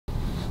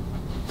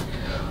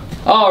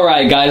All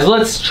right, guys,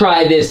 let's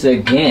try this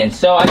again.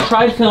 So I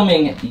tried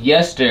filming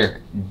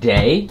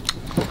yesterday.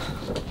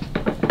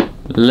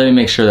 Let me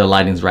make sure the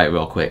lighting's right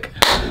real quick.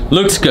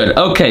 Looks good.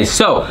 Okay,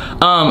 so,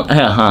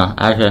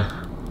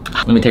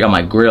 let me take out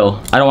my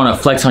grill. I don't want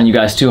to flex on you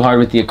guys too hard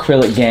with the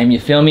acrylic game, you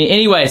feel me?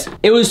 Anyways,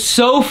 it was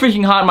so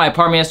freaking hot in my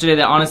apartment yesterday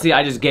that honestly,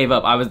 I just gave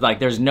up. I was like,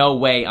 there's no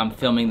way I'm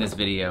filming this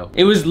video.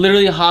 It was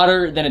literally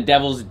hotter than a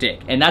devil's dick.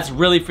 And that's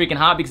really freaking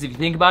hot because if you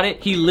think about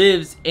it, he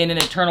lives in an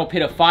eternal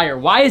pit of fire.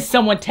 Why is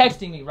someone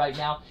texting me right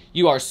now?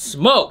 You are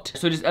smoked.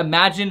 So just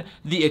imagine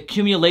the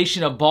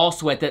accumulation of ball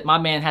sweat that my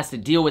man has to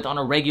deal with on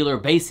a regular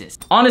basis.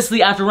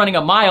 Honestly, after running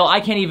a mile,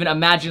 I can't even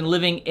imagine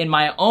living in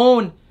my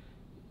own...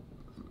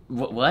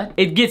 What?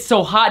 It gets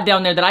so hot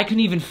down there that I couldn't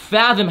even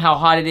fathom how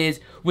hot it is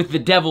with the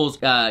devil's,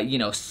 you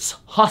know,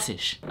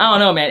 sausage. I don't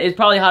know, man. It's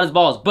probably hot as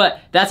balls, but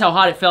that's how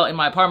hot it felt in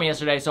my apartment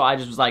yesterday, so I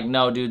just was like,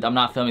 no, dude, I'm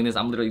not filming this.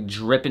 I'm literally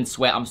dripping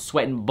sweat. I'm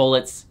sweating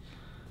bullets.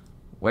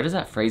 Where does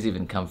that phrase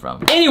even come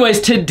from? Anyways,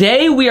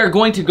 today we are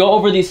going to go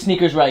over these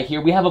sneakers right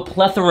here. We have a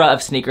plethora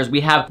of sneakers.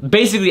 We have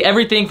basically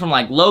everything from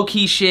like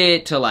low-key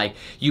shit to like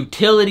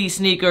utility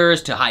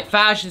sneakers to high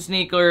fashion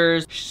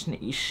sneakers.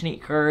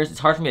 Sneakers. It's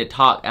hard for me to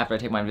talk after I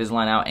take my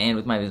Invisalign out and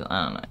with my Invisalign,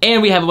 I don't know.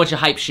 And we have a bunch of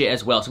hype shit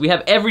as well. So we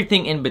have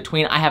everything in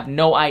between. I have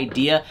no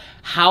idea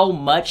how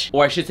much,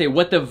 or I should say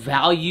what the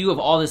value of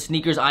all the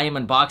sneakers I am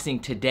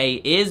unboxing today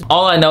is.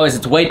 All I know is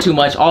it's way too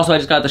much. Also, I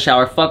just got out of the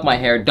shower, fuck my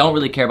hair, don't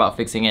really care about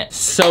fixing it.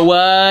 So,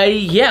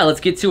 yeah, let's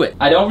get to it.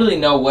 I don't really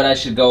know what I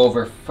should go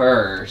over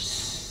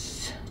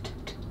first.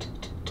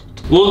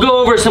 We'll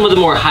go over some of the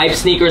more hype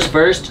sneakers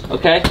first,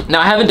 okay? Now,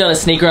 I haven't done a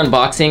sneaker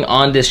unboxing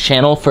on this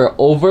channel for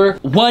over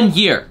 1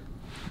 year.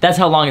 That's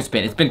how long it's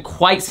been. It's been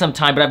quite some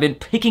time, but I've been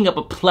picking up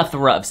a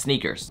plethora of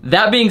sneakers.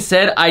 That being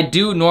said, I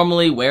do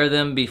normally wear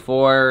them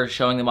before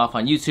showing them off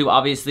on YouTube.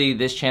 Obviously,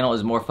 this channel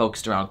is more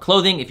focused around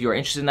clothing. If you are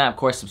interested in that, of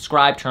course,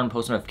 subscribe, turn on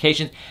post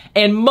notifications,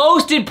 and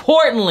most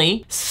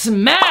importantly,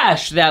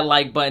 smash that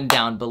like button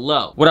down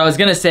below. What I was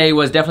gonna say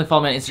was definitely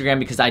follow me on Instagram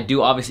because I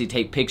do obviously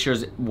take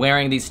pictures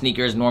wearing these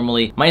sneakers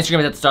normally. My Instagram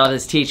is at the start of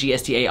this,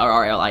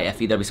 TheStarlife.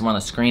 That'll be somewhere on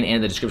the screen and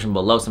in the description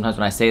below. Sometimes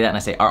when I say that and I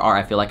say RR,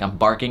 I feel like I'm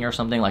barking or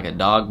something like a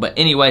dog, but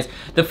anyway,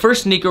 the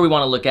first sneaker we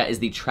want to look at is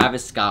the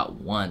Travis Scott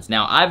ones.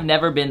 Now, I've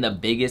never been the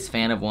biggest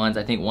fan of ones.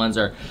 I think ones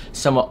are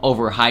somewhat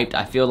overhyped.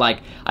 I feel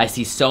like I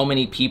see so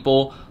many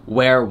people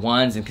wear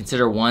ones and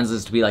consider ones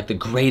as to be like the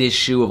greatest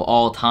shoe of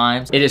all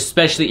time. It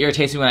especially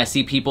irritates me when I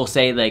see people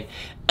say like,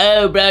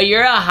 oh bro,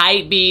 you're a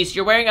hype beast,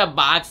 you're wearing a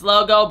box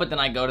logo, but then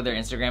I go to their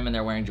Instagram and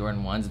they're wearing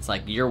Jordan 1s. It's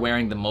like, you're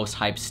wearing the most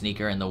hype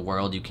sneaker in the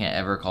world. You can't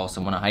ever call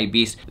someone a hype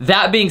beast.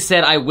 That being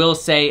said, I will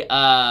say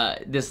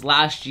this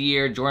last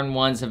year, Jordan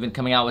 1s have been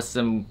coming out with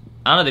some,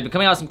 I don't know, they've been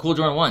coming out with some cool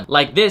Jordan 1.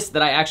 Like this,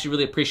 that I actually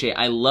really appreciate.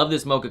 I love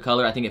this mocha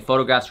color. I think it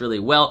photographs really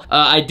well.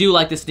 I do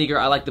like this sneaker.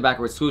 I like the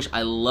backward swoosh.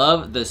 I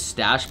love the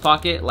stash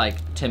pocket.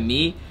 Like, to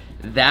me,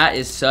 that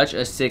is such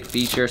a sick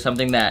feature.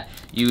 Something that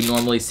you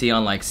normally see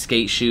on like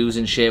skate shoes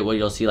and shit, where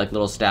you'll see like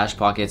little stash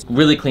pockets.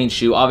 Really clean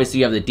shoe. Obviously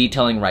you have the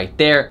detailing right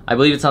there. I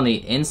believe it's on the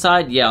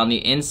inside. Yeah, on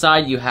the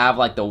inside you have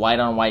like the white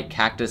on white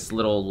cactus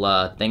little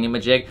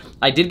thingamajig.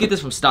 I did get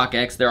this from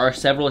StockX. There are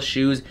several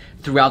shoes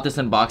throughout this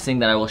unboxing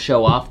that I will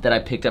show off that I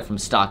picked up from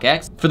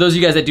StockX. For those of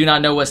you guys that do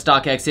not know what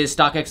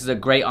StockX is a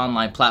great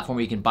online platform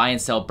where you can buy and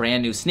sell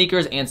brand new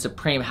sneakers and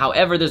Supreme.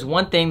 However, there's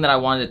one thing that I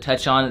wanted to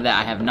touch on that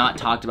I have not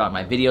talked about in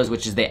my videos,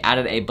 which is they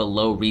added a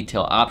below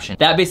retail option.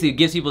 That basically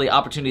gives people the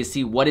opportunity to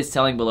see what is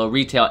selling below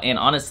retail, and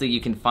honestly,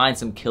 you can find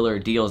some killer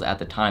deals at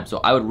the time. So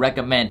I would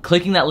recommend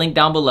clicking that link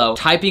down below,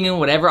 typing in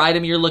whatever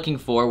item you're looking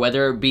for,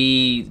 whether it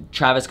be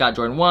Travis Scott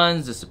Jordan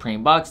 1s, the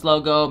Supreme box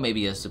logo,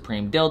 maybe a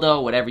Supreme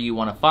dildo, whatever you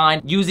want to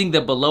find, using the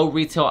below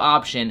retail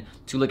option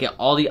to look at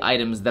all the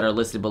items that are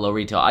listed below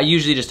retail. I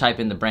usually just type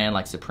in the brand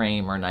like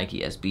Supreme or Nike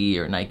SB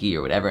or Nike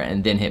or whatever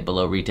and then hit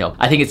below retail.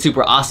 I think it's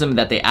super awesome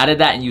that they added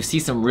that, and you see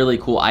some really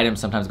cool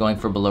items sometimes going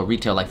for below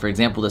retail, like for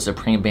example the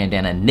Supreme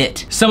bandana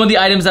knit. Some of the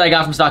items that I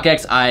got from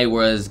StockX I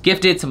was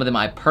gifted, some of them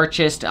I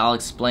purchased. I'll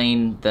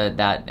explain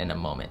that in a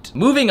moment.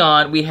 Moving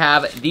on, we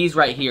have these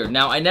right here.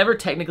 Now, I never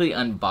technically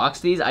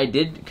unboxed these. I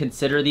did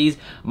consider these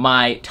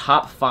my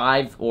top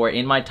 5 or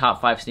in my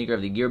top 5 sneaker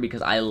of the year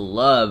because I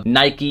love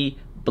Nike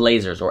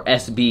Blazers or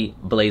SB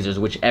Blazers,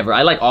 whichever.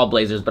 I like all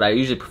Blazers, but I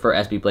usually prefer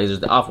SB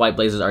Blazers. The off-white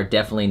Blazers are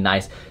definitely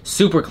nice,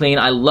 super clean.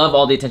 I love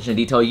all the attention to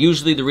detail.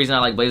 Usually the reason I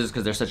like Blazers is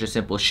because they're such a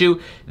simple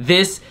shoe.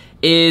 This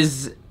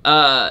is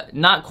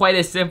not quite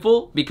as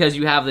simple because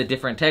you have the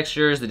different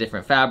textures, the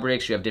different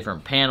fabrics, you have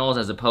different panels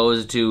as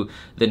opposed to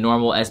the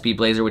normal SB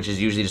Blazer, which is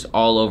usually just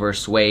all over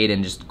suede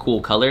and just cool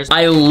colors.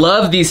 I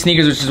love these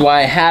sneakers, which is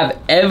why I have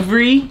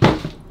every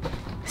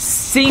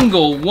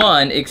single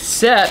one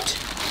except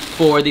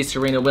for the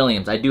Serena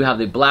Williams. I do have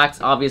the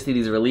blacks. Obviously,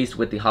 these are released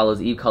with the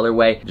Hallows Eve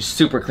colorway. Just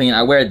super clean.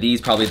 I wear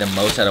these probably the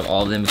most out of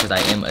all of them because I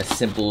am a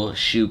simple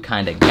shoe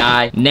kind of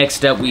guy.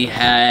 Next up, we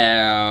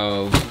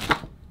have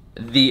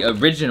the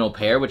original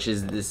pair, which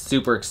is this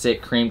super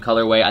sick cream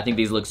colorway. I think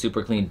these look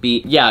super clean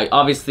beat. Yeah,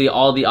 obviously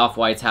all the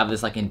off-whites have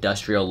this like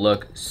industrial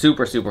look.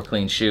 Super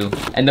clean shoe.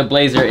 And the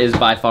blazer is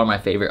by far my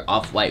favorite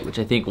off-white, which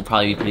I think will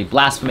probably be pretty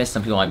blasphemous.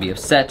 Some people might be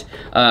upset.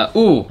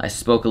 Ooh, I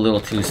spoke a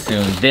little too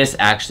soon. This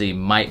actually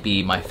might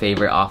be my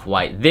favorite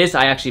off-white. This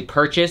I actually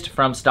purchased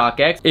from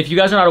StockX. If you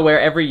guys are not aware,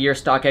 every year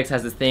StockX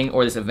has this thing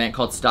or this event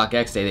called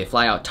StockX Day. They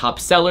fly out top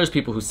sellers,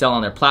 people who sell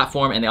on their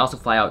platform, and they also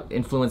fly out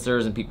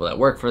influencers and people that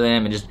work for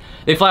them, and just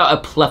they fly out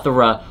a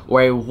plethora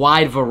or a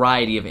wide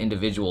variety of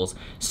individuals.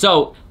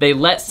 So they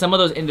let some of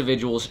those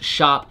individuals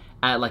shop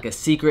at like a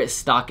secret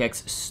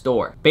StockX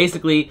store.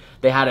 Basically,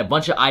 they had a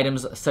bunch of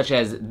items such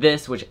as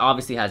this, which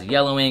obviously has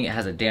yellowing, it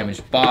has a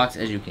damaged box,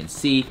 as you can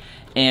see.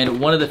 And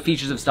one of the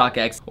features of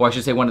StockX, or I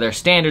should say one of their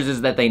standards,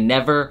 is that they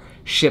never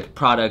ship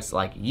products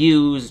like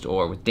used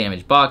or with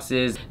damaged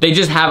boxes. They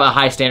just have a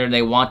high standard, and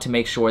they want to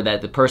make sure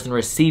that the person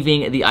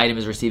receiving the item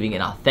is receiving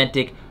an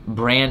authentic,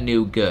 brand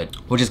new good,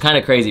 which is kind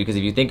of crazy because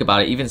if you think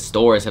about it, even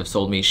stores have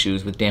sold me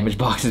shoes with damaged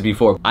boxes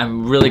before.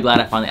 I'm really glad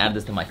I finally added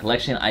this to my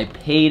collection. I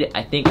paid,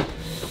 I think,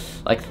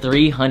 like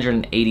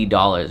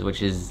 $380,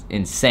 which is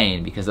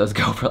insane because those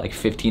go for like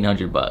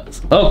 1,500 bucks.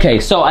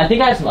 Okay, so I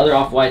think I have some other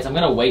off-whites. I'm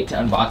gonna wait to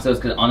unbox those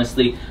because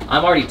honestly,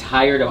 I'm already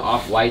tired of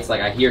off-whites. Like,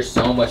 I hear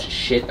so much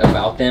shit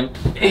about them.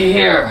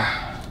 Here.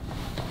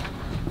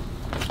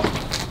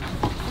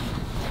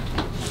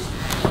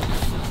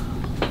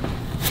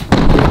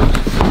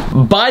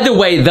 By the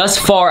way, thus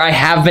far, I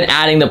have been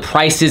adding the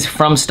prices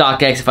from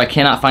StockX. If I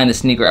cannot find the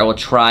sneaker, I will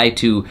try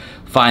to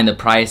find the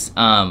price.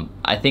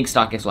 I think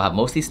StockX will have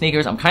most of these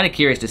sneakers. I'm kind of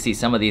curious to see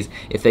some of these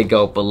if they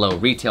go below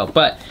retail.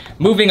 But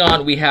moving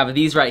on, we have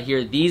these right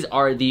here. These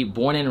are the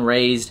Born and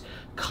Raised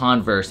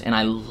Converse, and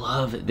I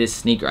love this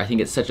sneaker. I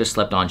think it's such a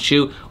slept on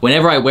shoe.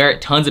 Whenever I wear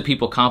it, tons of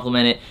people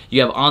compliment it.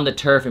 You have On the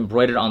Turf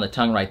embroidered on the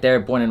tongue right there,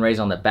 Born and Raised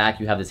on the back.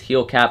 You have this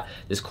heel cap,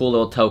 this cool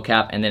little toe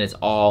cap, and then it's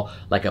all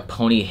like a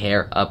pony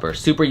hair upper.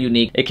 Super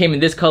unique. It came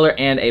in this color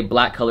and a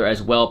black color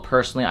as well.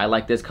 Personally, I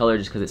like this color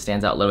just because it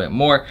stands out a little bit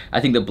more. I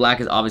think the black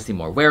is obviously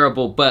more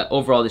wearable, but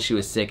overall the shoe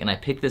is sick, and I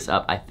picked this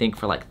up I think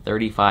for like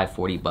 35,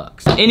 40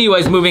 bucks.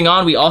 Anyways, moving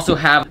on, we also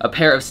have a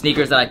pair of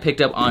sneakers that I picked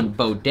up on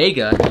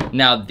Bodega.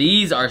 Now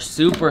these are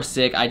super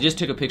sick. I just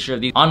took a picture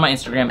of these on my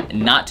Instagram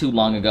not too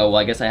long ago. Well,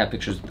 I guess I have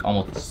pictures of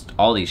almost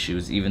all these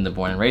shoes, even the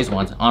Born and Raised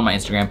ones, on my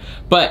Instagram.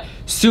 But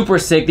super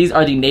sick. These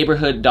are the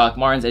neighborhood Doc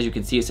Martens. As you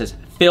can see, it says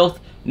Filth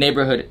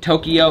Neighborhood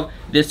Tokyo.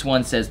 This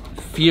one says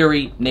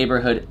Fury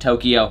Neighborhood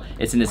Tokyo.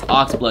 It's in this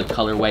oxblood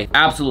colorway.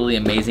 Absolutely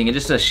amazing. And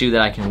just a shoe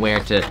that I can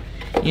wear to,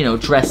 you know,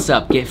 dress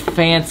up, get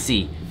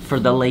fancy for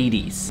the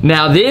ladies.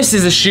 Now this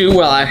is a shoe,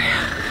 well,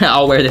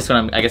 I'll wear this when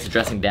I'm, I guess,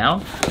 dressing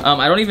down.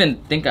 I don't even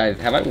think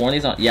have I worn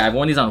these on, yeah, I've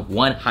worn these on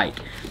one hike.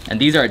 And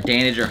these are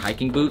Danager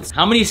hiking boots.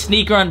 How many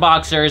sneaker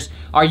unboxers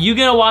are you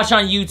gonna watch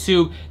on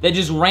YouTube that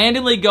just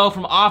randomly go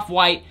from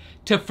off-white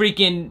to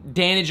freaking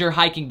Danager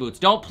hiking boots?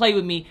 Don't play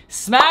with me.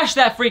 Smash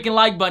that freaking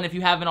like button if you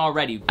haven't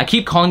already. I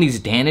keep calling these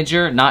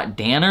Danager, not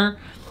Danner,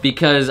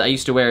 because I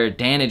used to wear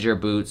Danager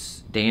boots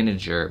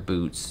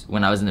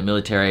when I was in the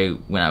military,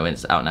 when I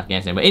was out in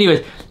Afghanistan. But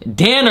anyways,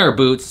 Danner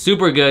boots,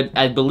 super good.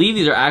 I believe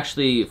these are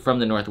actually from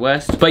the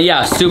Northwest. But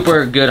yeah,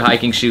 super good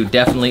hiking shoe.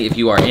 Definitely, if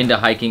you are into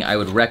hiking, I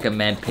would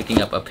recommend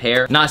picking up a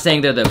pair. Not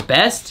saying they're the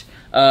best,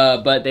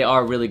 but they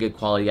are really good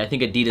quality. I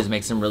think Adidas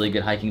makes some really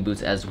good hiking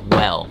boots as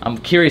well. I'm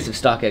curious if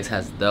StockX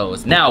has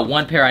those. Now,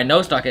 one pair I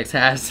know StockX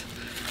has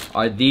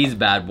are these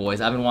bad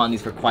boys. I've been wanting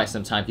these for quite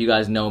some time. If you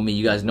guys know me,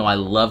 you guys know I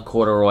love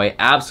corduroy.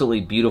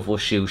 Absolutely beautiful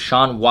shoe.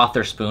 Sean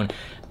Wotherspoon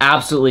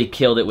absolutely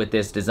killed it with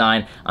this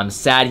design. I'm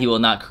sad he will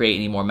not create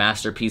any more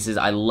masterpieces.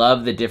 I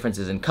love the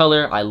differences in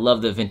color. I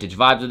love the vintage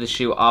vibes of the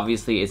shoe.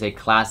 Obviously, it's a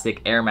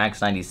classic Air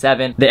Max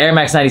 97. The Air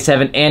Max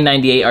 97 and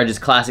 98 are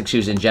just classic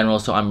shoes in general,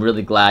 so I'm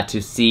really glad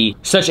to see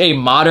such a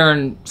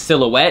modern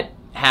silhouette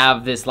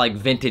have this like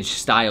vintage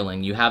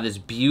styling. You have this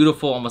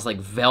beautiful, almost like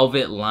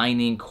velvet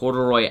lining,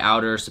 corduroy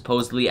outer.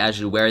 Supposedly, as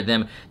you wear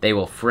them, they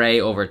will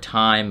fray over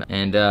time.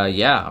 And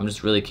yeah, I'm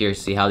just really curious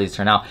to see how these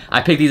turn out.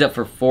 I picked these up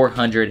for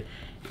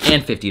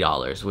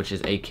 $450, which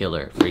is a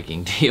killer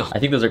freaking deal. I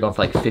think those are going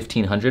for like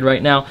 $1,500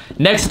 right now.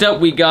 Next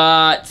up, we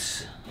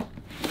got...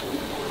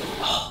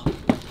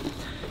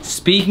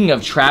 Speaking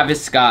of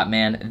Travis Scott,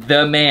 man,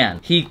 the man,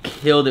 he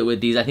killed it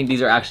with these. I think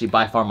these are actually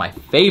by far my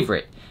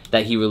favorite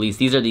that he released.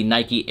 These are the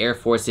Nike Air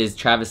Forces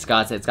Travis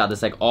Scott's. It's got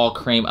this like all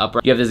cream upper.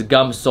 You have this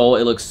gum sole.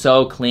 It looks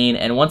so clean.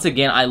 And once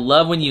again, I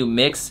love when you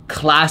mix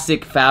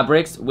classic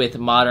fabrics with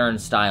modern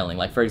styling.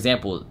 Like for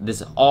example,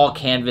 this all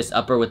canvas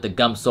upper with the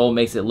gum sole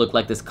makes it look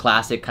like this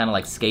classic kind of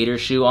like skater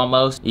shoe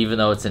almost, even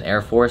though it's an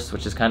Air Force,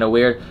 which is kind of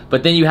weird.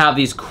 But then you have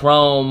these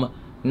chrome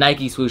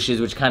Nike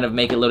swooshes, which kind of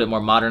make it a little bit more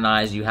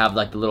modernized. You have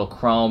like the little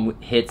chrome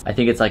hits. I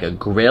think it's like a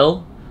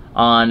grill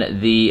on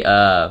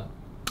the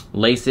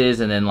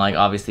laces, and then like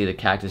obviously the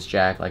Cactus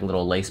Jack like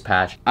little lace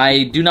patch.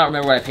 I do not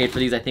remember what I paid for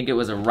these. I think it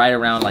was right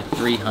around like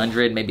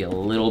 300, maybe a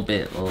little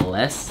bit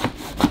less.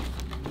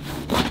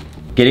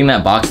 Getting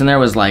that box in there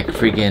was like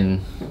freaking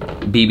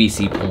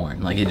BBC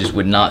porn. Like, it just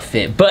would not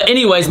fit. But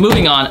anyways,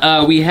 moving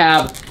on. We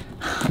have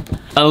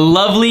a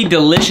lovely,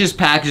 delicious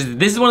package.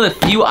 This is one of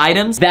the few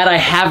items that I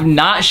have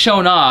not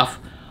shown off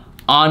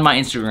on my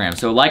Instagram.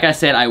 So like I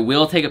said, I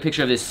will take a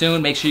picture of this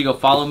soon. Make sure you go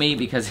follow me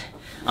because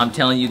I'm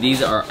telling you,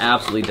 these are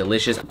absolutely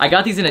delicious. I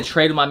got these in a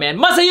trade with my man,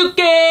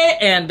 Masayuki!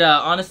 And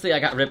honestly, I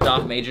got ripped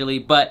off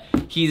majorly, but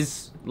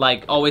he's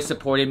like always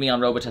supported me on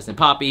Robitussin and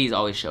Poppy. He's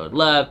always showed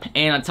love.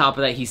 And on top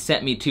of that, he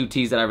sent me 2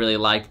 tees that I really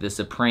liked. The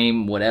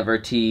Supreme whatever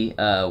tee,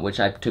 which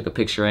I took a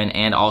picture in,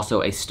 and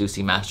also a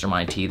Stussy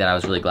Mastermind tee that I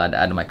was really glad to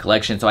add to my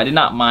collection. So I did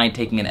not mind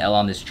taking an L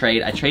on this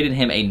trade. I traded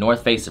him a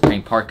North Face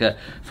Supreme parka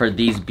for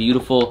these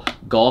beautiful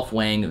Golf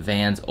Wang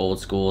Vans Old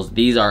Schools.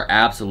 These are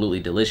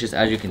absolutely delicious.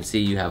 As you can see,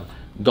 you have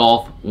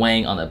Golf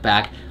Wang on the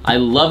back. I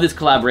love this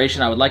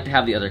collaboration. I would like to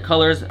have the other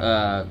colors.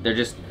 They're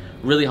just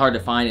really hard to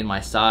find in my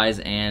size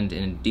and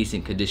in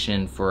decent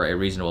condition for a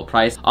reasonable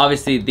price.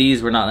 Obviously,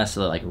 these were not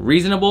necessarily like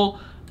reasonable,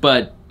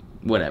 but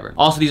whatever.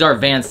 Also, these are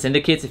Vans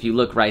syndicates if you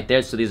look right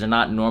there. So these are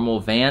not normal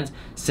Vans.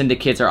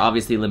 Syndicates are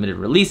obviously limited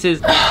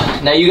releases.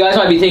 Now you guys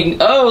might be thinking,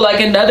 oh,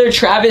 like another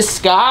Travis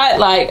Scott?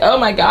 Like, oh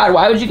my God,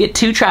 why would you get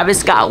 2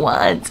 Travis Scott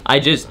ones? I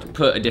just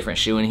put a different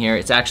shoe in here.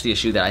 It's actually a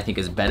shoe that I think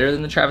is better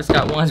than the Travis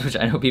Scott ones, which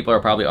I know people are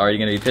probably already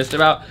gonna be pissed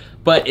about,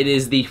 but it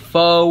is the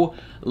faux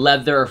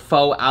leather,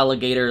 faux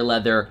alligator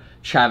leather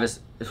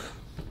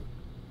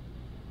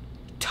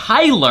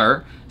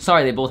Tyler,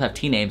 sorry, they both have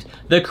T names,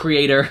 the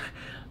Creator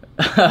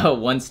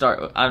 1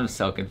 star. I'm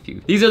so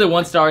confused. These are the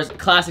 1 stars,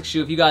 classic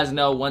shoe. If you guys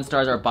know, 1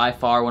 stars are by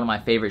far one of my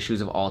favorite shoes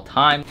of all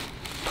time.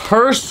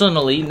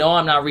 Personally, no,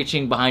 I'm not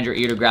reaching behind your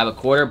ear to grab a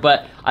quarter,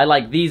 but I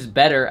like these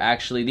better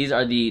actually. These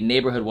are the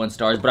neighborhood 1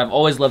 stars, but I've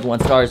always loved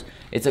 1 stars.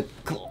 It's a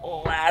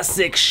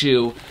classic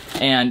shoe,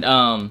 and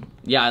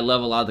yeah, I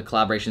love a lot of the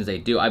collaborations they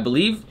do. I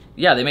believe,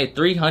 yeah, they made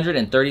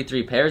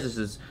 333 pairs. This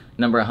is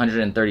number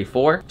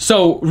 134.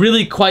 So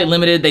really quite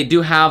limited. They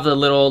do have the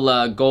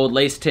little gold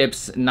lace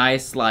tips,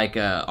 nice like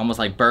almost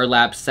like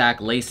burlap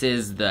sack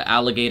laces. The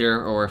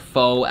alligator or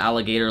faux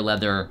alligator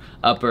leather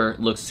upper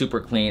looks super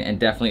clean, and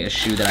definitely a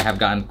shoe that I have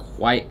gotten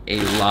quite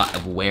a lot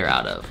of wear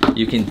out of.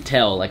 You can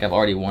tell like I've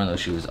already worn those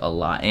shoes a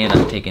lot, and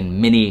I've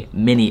taken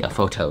many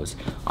photos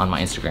on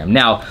my Instagram.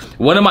 Now,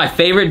 one of my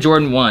favorite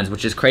Jordan 1s,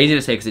 which is crazy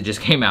to say because it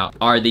just came out,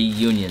 are the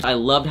Unions. I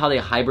loved how they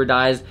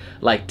hybridized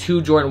like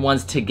 2 Jordan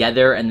 1s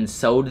together and then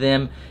sewed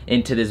them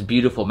into this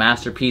beautiful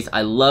masterpiece.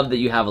 I love that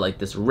you have like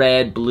this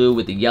red, blue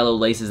with the yellow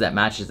laces that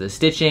matches the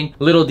stitching.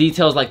 Little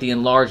details like the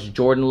enlarged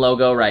Jordan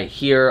logo right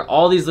here.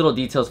 All these little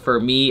details for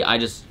me, I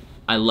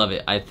love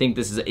it. I think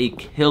this is a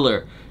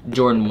killer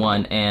Jordan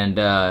 1, and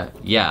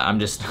yeah, I'm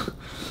just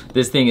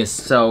this thing is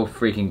so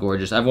freaking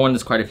gorgeous. I've worn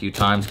this quite a few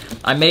times.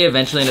 I may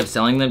eventually end up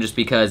selling them just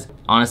because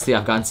honestly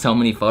I've gotten so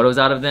many photos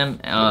out of them.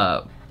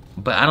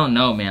 But I don't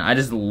know, man. I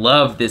just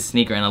love this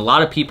sneaker, and a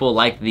lot of people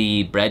like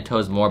the bread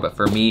toes more, but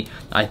for me,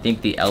 I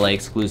think the LA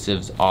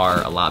exclusives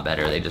are a lot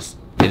better. They just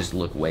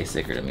look way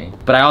sicker to me.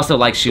 But I also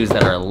like shoes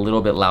that are a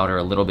little bit louder,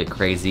 a little bit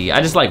crazy.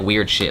 I just like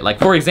weird shit. Like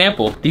for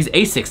example, these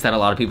Asics that a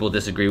lot of people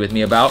disagree with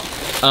me about.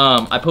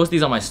 I post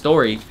these on my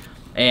story,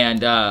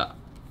 and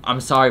I'm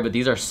sorry, but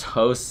these are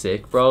so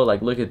sick, bro.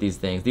 Like, look at these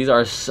things. These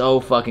are so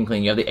fucking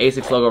clean. You have the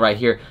Asics logo right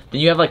here.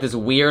 Then you have like this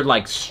weird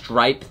like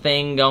stripe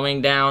thing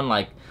going down,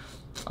 like,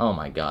 oh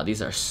my God,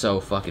 these are so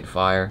fucking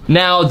fire.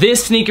 Now,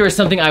 this sneaker is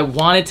something I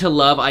wanted to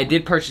love. I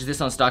did purchase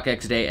this on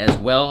StockX Day as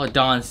well.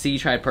 Don C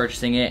tried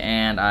purchasing it,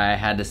 and I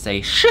had to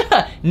say,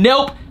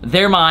 nope,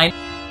 they're mine.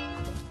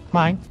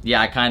 Mine.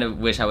 Yeah, I kind of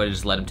wish I would have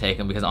just let him take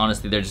them because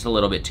honestly, they're just a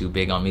little bit too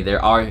big on me. They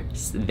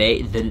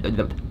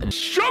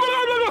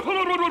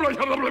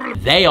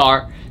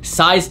are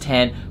size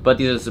 10, but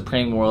these are the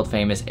Supreme world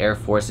famous Air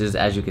Forces.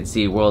 As you can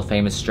see, world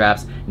famous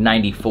straps,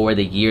 94,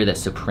 the year that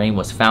Supreme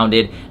was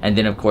founded. And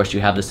then of course you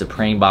have the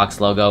Supreme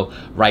box logo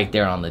right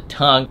there on the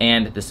tongue,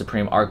 and the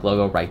Supreme Arc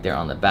logo right there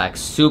on the back.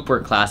 Super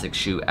classic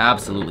shoe,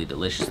 absolutely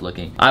delicious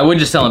looking. I would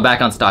just sell them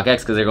back on StockX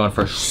because they're going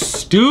for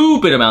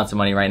stupid amounts of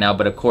money right now,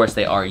 but of course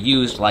they are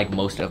used like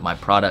most of my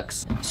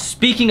products.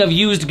 Speaking of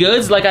used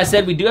goods, like I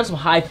said, we do have some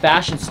high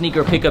fashion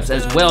sneaker pickups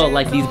as well,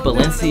 like these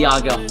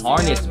Balenciaga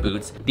harness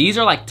boots. These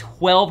are like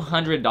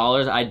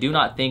 $1,200. I do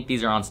not think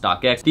these are on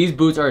StockX. These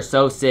boots are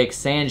so sick.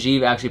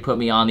 Sanjeev actually put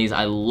me on these.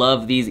 I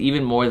love these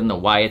even more than the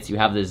Wyatts. You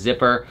have the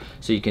zipper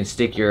so you can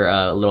stick your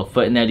little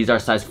foot in there. These are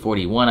size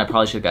 41. I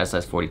probably should have got a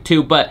size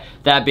 42, but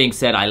that being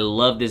said, I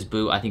love this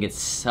boot. I think it's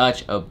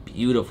such a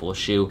beautiful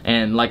shoe,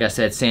 and like I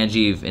said,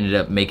 Sanjeev ended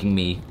up making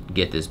me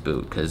get this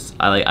boot because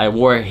I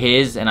wore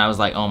his and I was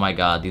like, oh my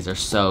God, these are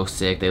so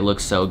sick. They look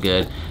so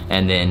good,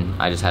 and then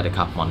I just had to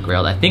cop them on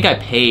Grailed. I think I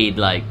paid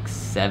like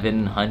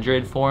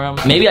 $700 for them.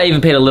 Maybe I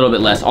even paid a little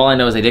bit less. All I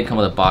know is they did come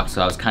with a box,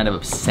 so I was kind of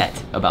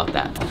upset about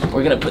that.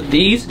 We're gonna put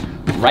these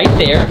right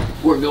there.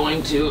 We're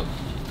going to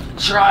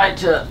try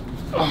to...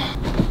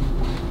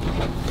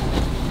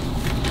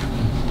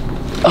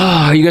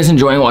 Oh, are you guys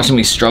enjoying watching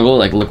me struggle,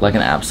 like look like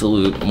an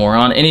absolute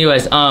moron?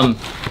 Anyways,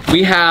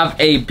 we have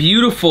a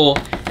beautiful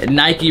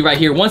Nike right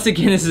here. Once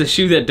again, this is a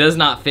shoe that does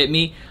not fit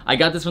me. I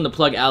got this from the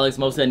plug Alex.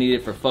 Mostly I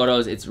needed it for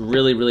photos. It's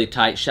really, really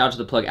tight. Shout out to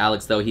the plug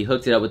Alex though. He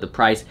hooked it up with the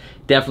price.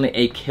 Definitely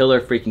a killer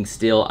freaking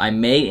steal. I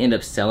may end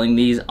up selling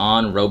these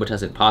on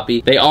Robitussin and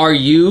Poppy. They are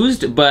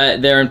used,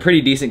 but they're in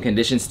pretty decent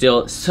condition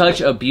still.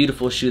 Such a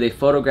beautiful shoe. They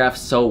photograph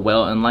so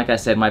well, and like I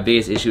said, my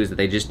biggest issue is that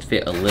they just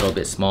fit a little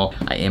bit small.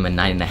 I am a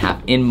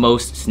 9.5 in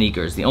most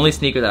sneakers. The only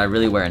sneaker that I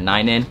really wear a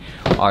 9 in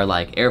are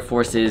like Air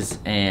Forces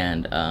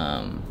and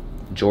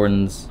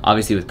Jordans.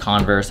 Obviously with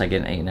Converse, I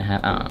get an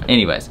 8.5.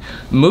 Anyways,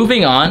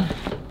 moving on.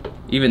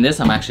 Even this,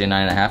 I'm actually a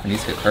 9.5, and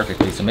these fit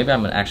perfectly. So maybe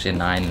I'm actually a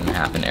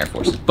 9.5 in Air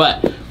Forces.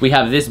 But we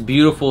have this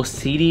beautiful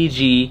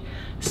CDG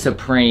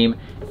Supreme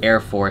Air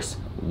Force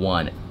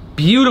One.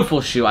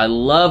 Beautiful shoe. I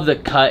love the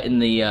cut in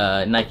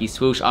the Nike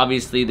swoosh.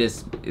 Obviously,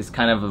 this is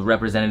kind of a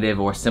representative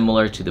or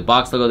similar to the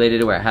box logo they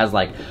did, where it has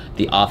like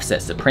the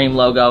offset Supreme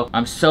logo.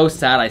 I'm so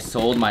sad I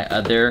sold my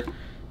other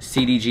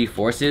CDG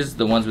Forces,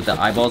 the ones with the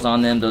eyeballs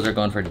on them. Those are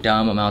going for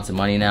dumb amounts of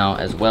money now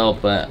as well,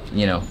 but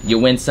you know, you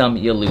win some,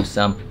 you lose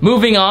some.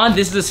 Moving on,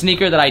 this is a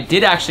sneaker that I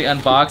did actually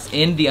unbox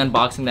in the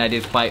unboxing that I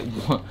did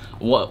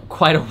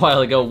quite a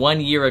while ago,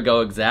 1 year ago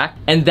exact,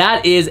 and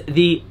that is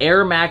the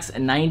Air Max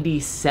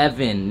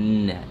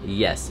 97.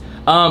 Yes.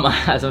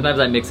 Sometimes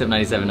I mix up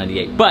 97,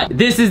 98. But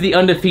this is the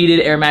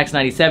undefeated Air Max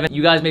 97.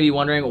 You guys may be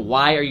wondering,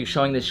 why are you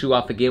showing this shoe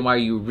off again? Why are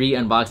you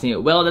re-unboxing it?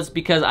 Well, that's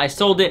because I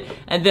sold it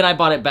and then I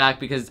bought it back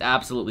because it's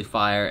absolutely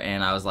fire,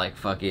 and I was like,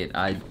 fuck it,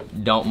 I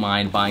don't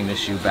mind buying this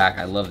shoe back.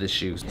 I love this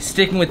shoe.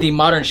 Sticking with the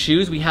modern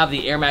shoes, we have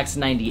the Air Max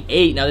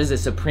 98. Now this is a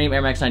Supreme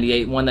Air Max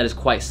 98, one that is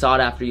quite sought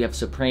after. You have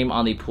Supreme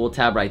on the pull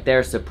tab right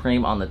there,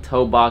 Supreme on the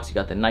toe box. You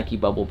got the Nike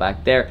bubble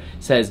back there.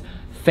 It says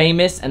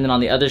famous, and then on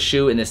the other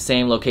shoe in the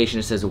same location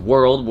it says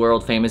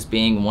world famous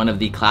being one of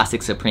the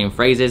classic Supreme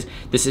phrases.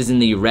 This is in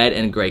the red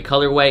and gray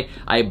colorway.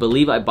 I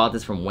believe I bought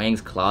this from Wang's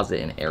Closet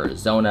in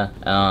Arizona.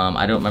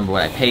 I don't remember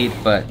what I paid,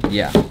 but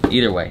yeah,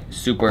 either way,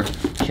 super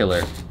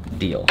killer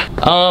deal.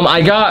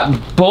 I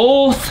got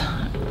both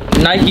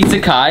Nike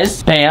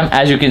Sakai's, bam,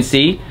 as you can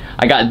see.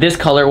 I got this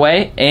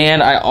colorway,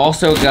 and I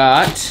also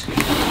got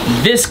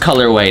this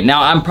colorway.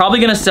 Now I'm probably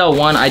gonna sell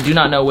one. I do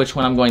not know which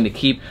one I'm going to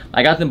keep.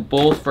 I got them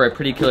both for a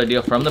pretty killer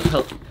deal from the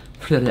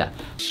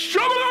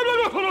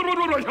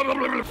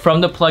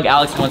plug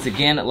Alex. Once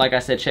again, like I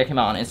said, check him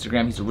out on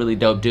Instagram. He's a really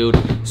dope dude,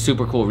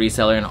 super cool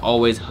reseller, and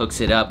always hooks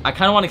it up. I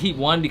kind of want to keep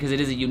one because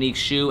it is a unique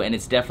shoe, and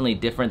it's definitely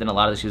different than a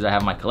lot of the shoes I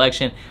have in my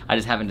collection. I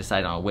just haven't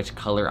decided on which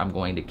color I'm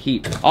going to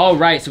keep. All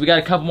right, so we got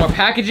a couple more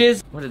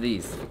packages. What are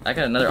these? I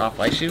got another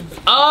off-white shoe.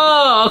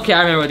 Oh, okay,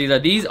 I remember what these are.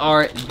 These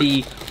are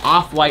the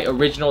off-white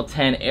original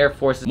 10 Air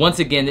Forces. Once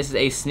again, this is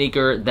a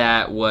sneaker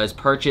that was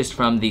purchased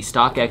from the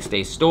StockX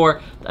Day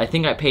store. I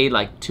think I paid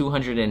like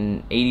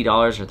 $280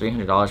 or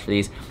 $300 for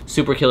these.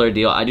 Super killer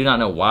deal. I do not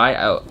know why.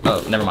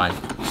 Oh, never mind.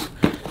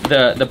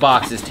 The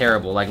box is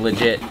terrible, like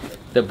legit.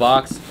 The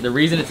box, the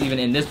reason it's even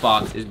in this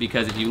box is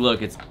because if you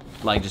look, it's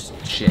like just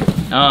shit.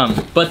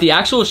 But the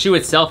actual shoe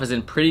itself is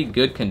in pretty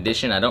good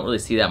condition. I don't really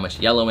see that much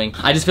yellowing.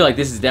 I just feel like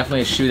this is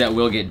definitely a shoe that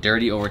will get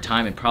dirty over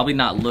time and probably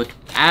not look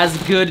as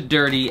good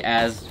dirty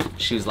as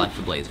shoes like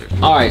the Blazer.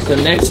 All right, so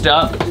next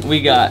up,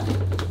 we got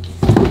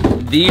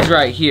these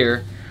right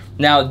here.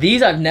 Now,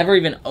 these I've never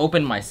even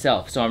opened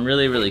myself, so I'm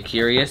really, really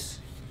curious.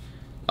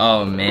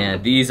 Oh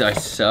man, these are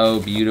so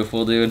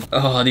beautiful, dude.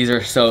 Oh, these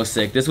are so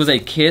sick. This was a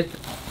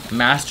Kith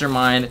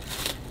Mastermind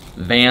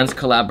Vans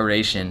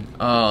collaboration.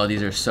 Oh,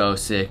 these are so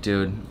sick,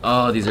 dude.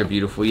 Oh, these are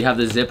beautiful. You have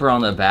the zipper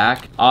on the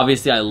back.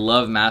 Obviously, I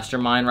love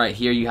Mastermind. Right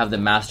here, you have the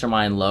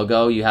Mastermind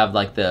logo. You have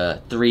like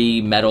the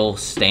 3 metal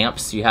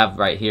stamps you have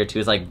right here too.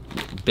 It's like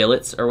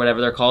billets or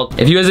whatever they're called.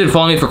 If you guys have been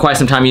following me for quite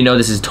some time, you know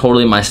this is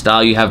totally my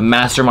style. You have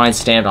Mastermind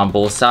stamped on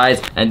both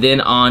sides, and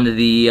then on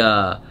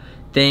the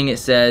thing it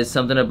says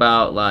something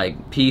about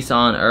like peace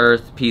on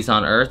earth.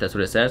 That's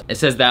what it says. It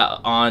says that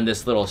on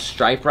this little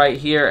stripe right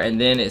here, and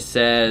then it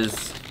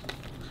says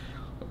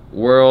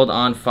world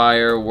on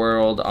fire,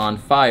 world on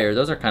fire.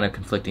 Those are kind of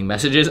conflicting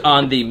messages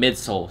on the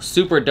midsole.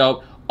 Super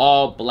dope,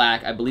 all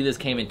black. I believe this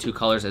came in 2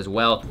 colors as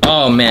well.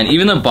 Oh man,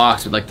 even the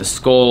box with like the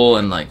skull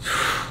and like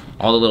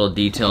all the little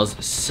details,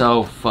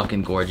 so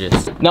fucking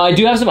gorgeous. Now I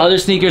do have some other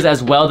sneakers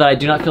as well that I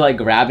do not feel like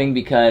grabbing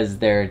because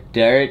they're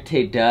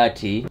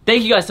dirty.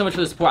 Thank you guys so much for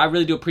the support. I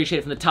really do appreciate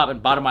it from the top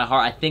and bottom of my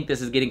heart. I think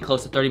this is getting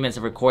close to 30 minutes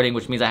of recording,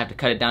 which means I have to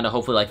cut it down to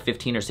hopefully like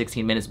 15 or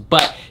 16 minutes.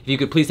 But if you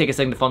could please take a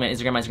second to follow me on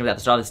Instagram. My Instagram is at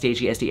the start of the stage,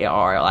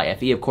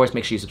 STARLIFE. Of course,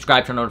 make sure you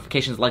subscribe, turn on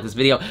notifications, like this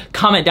video,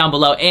 comment down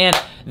below, and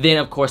then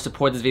of course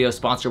support this video's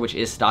sponsor, which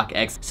is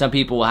StockX. Some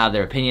people will have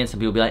their opinions. Some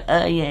people will be like,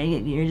 oh yeah,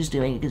 you're just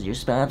doing it because you're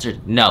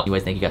sponsored. No.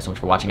 Anyways, thank you guys so much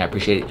for watching. I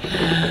appreciate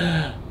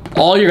it.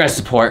 All your guys'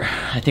 support.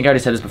 I think I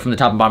already said this, but from the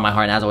top and bottom of my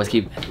heart, and as always,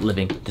 keep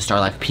living the star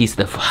life. Peace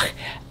the fuck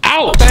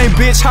out. Dang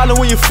bitch, holler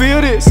when you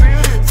feel this.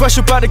 Fresh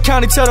up out the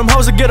county, tell them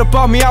hoes to get up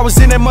on me. I was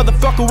in that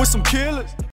motherfucker with some killers.